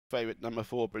Favourite number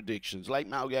 4 Predictions. Late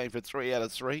mail going for 3 out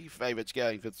of 3. Favourites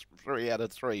going for 3 out of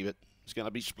 3, but it's going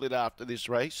to be split after this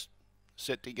race.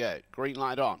 Set to go. Green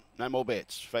light on. No more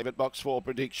bets. Favourite box 4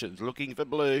 Predictions. Looking for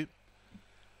blue.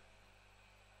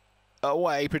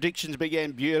 Away. Predictions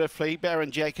began beautifully.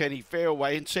 Baron Jack only fair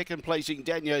away. In second placing,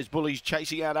 Daniel's Bullies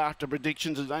chasing out after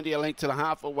Predictions is only a length and a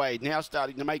half away. Now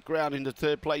starting to make ground into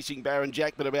third placing, Baron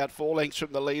Jack, but about 4 lengths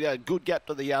from the leader. Good gap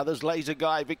to the others. Laser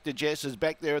Guy, Victor Jess is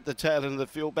back there at the tail end of the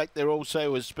field. Back there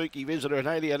also was Spooky Visitor and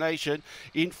Alienation.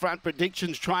 In front,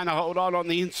 Predictions trying to hold on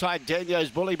the inside, Daniel's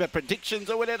Bully, but Predictions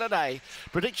are winner today.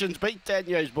 Predictions beat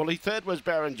Daniel's Bully. Third was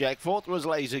Baron Jack. Fourth was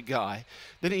Laser Guy.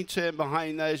 Then in turn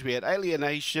behind those, we had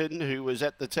Alienation, who was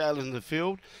at the tail end of the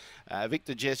field.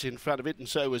 Victor Jess in front of it, and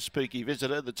so was Spooky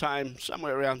Visitor. The time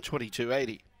somewhere around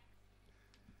 22.80.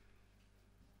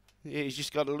 Yeah, he's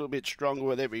just got a little bit stronger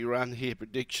with every run here,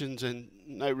 Predictions, and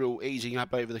no real easing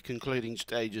up over the concluding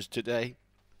stages today.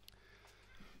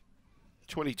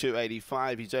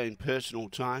 22.85, his own personal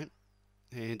time,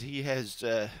 and he has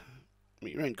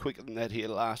he ran quicker than that here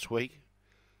last week.